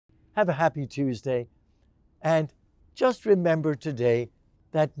Have a happy Tuesday. And just remember today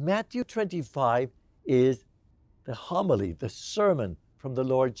that Matthew 25 is the homily, the sermon from the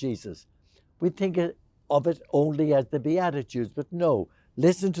Lord Jesus. We think of it only as the Beatitudes, but no,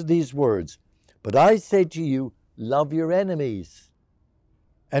 listen to these words. But I say to you, love your enemies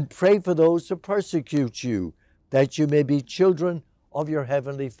and pray for those who persecute you, that you may be children of your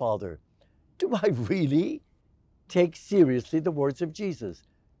heavenly Father. Do I really take seriously the words of Jesus?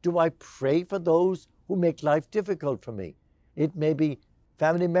 Do I pray for those who make life difficult for me? It may be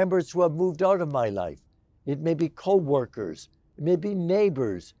family members who have moved out of my life. It may be co-workers. It may be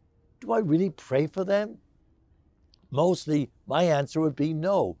neighbors. Do I really pray for them? Mostly, my answer would be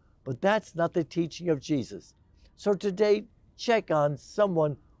no, but that's not the teaching of Jesus. So today, check on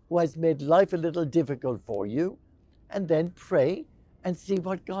someone who has made life a little difficult for you, and then pray and see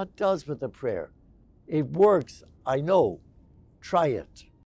what God does with the prayer. It works, I know. Try it.